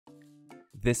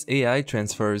This AI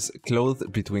transfers clothes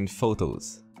between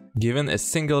photos. Given a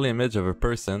single image of a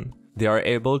person, they are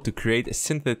able to create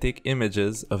synthetic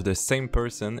images of the same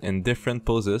person in different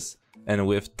poses and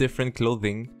with different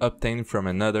clothing obtained from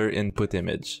another input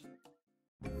image.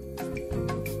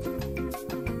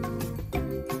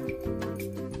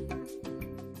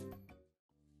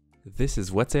 This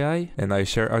is What's AI, and I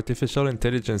share artificial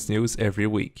intelligence news every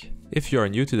week. If you are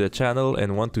new to the channel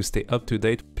and want to stay up to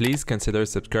date, please consider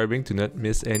subscribing to not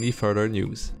miss any further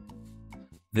news.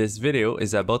 This video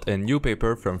is about a new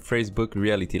paper from Facebook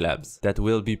Reality Labs that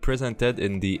will be presented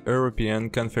in the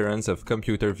European Conference of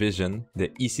Computer Vision, the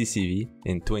ECCV,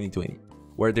 in 2020,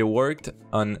 where they worked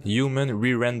on human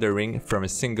re-rendering from a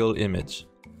single image.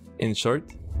 In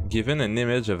short, given an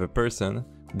image of a person,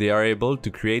 they are able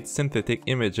to create synthetic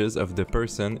images of the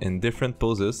person in different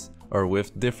poses or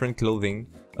with different clothing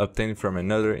obtained from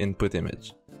another input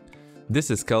image.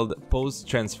 This is called pose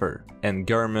transfer and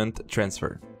garment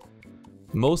transfer.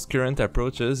 Most current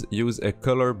approaches use a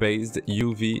color-based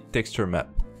UV texture map,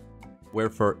 where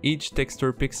for each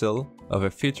texture pixel of a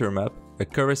feature map, a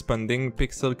corresponding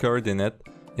pixel coordinate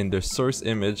in the source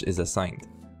image is assigned.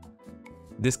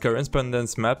 This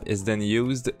correspondence map is then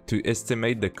used to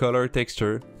estimate the color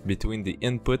texture between the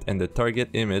input and the target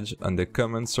image on the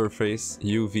common surface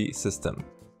UV system.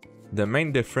 The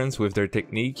main difference with their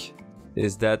technique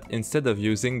is that instead of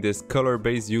using this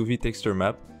color-based UV texture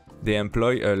map, they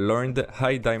employ a learned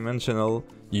high-dimensional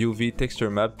UV texture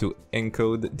map to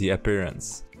encode the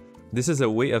appearance. This is a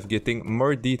way of getting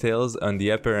more details on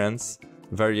the appearance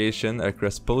variation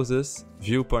across poses,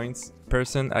 viewpoints,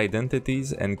 person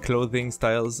identities, and clothing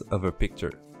styles of a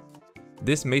picture.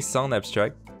 This may sound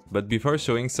abstract, but before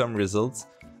showing some results,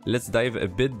 let's dive a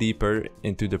bit deeper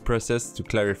into the process to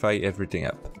clarify everything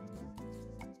up.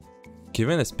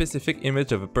 Given a specific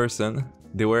image of a person,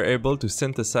 they were able to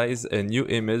synthesize a new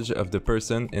image of the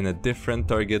person in a different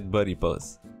target body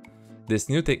pose. This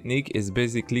new technique is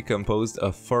basically composed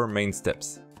of 4 main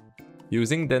steps.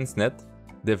 Using DenseNet,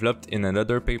 developed in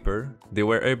another paper, they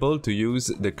were able to use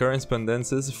the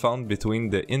correspondences found between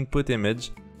the input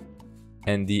image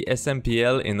and the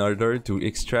SMPL in order to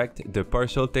extract the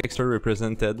partial texture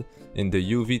represented in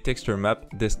the UV texture map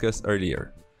discussed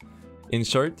earlier. In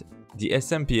short, the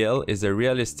SMPL is a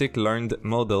realistic learned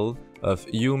model of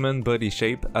human body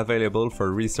shape available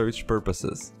for research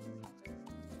purposes.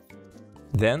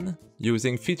 Then,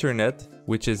 using FeatureNet,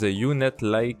 which is a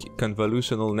UNet-like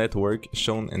convolutional network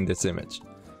shown in this image,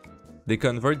 they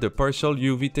convert the partial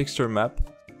UV texture map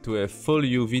to a full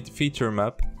UV feature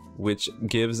map, which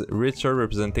gives richer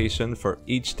representation for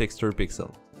each texture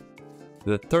pixel.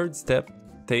 The third step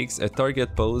takes a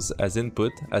target pose as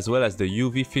input as well as the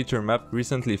UV feature map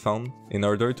recently found in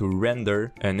order to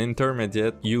render an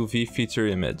intermediate UV feature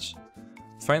image.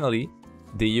 Finally,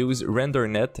 they use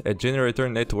RenderNet, a generator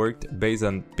network based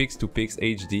on Pix2Pix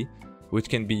HD, which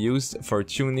can be used for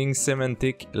tuning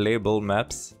semantic label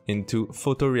maps into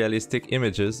photorealistic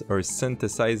images or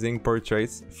synthesizing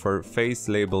portraits for face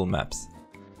label maps.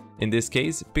 In this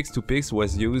case, Pix2Pix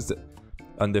was used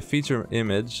on the feature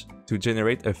image to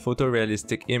generate a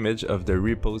photorealistic image of the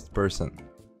reposed person.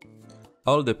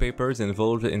 All the papers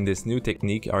involved in this new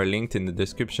technique are linked in the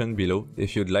description below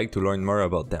if you'd like to learn more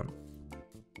about them.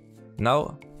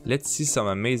 Now, let's see some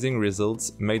amazing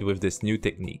results made with this new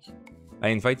technique. I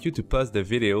invite you to pause the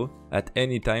video at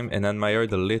any time and admire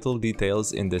the little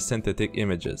details in the synthetic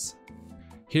images.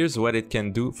 Here's what it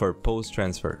can do for pose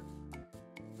transfer.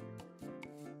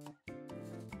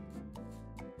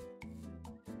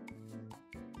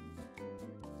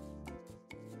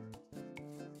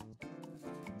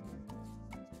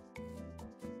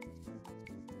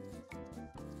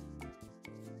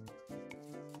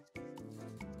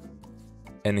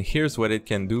 And here's what it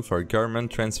can do for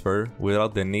garment transfer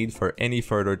without the need for any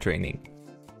further training.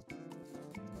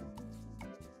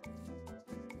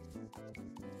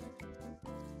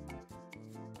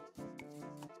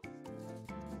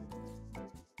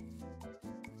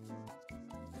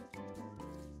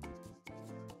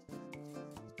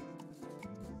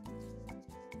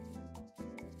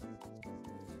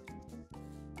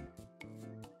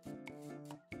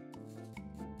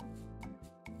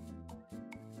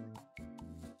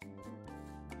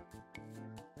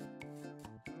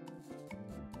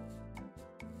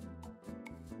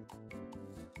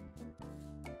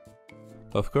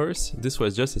 Of course, this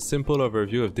was just a simple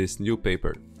overview of this new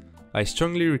paper. I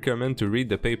strongly recommend to read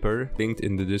the paper linked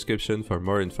in the description for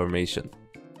more information.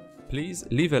 Please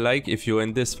leave a like if you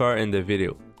went this far in the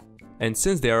video. And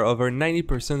since there are over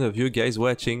 90% of you guys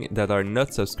watching that are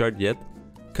not subscribed yet,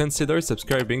 consider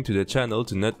subscribing to the channel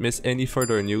to not miss any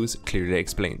further news clearly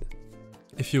explained.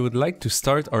 If you would like to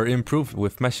start or improve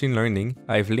with machine learning,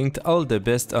 I've linked all the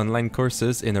best online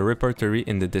courses in a repertory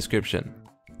in the description.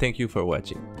 Thank you for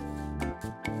watching.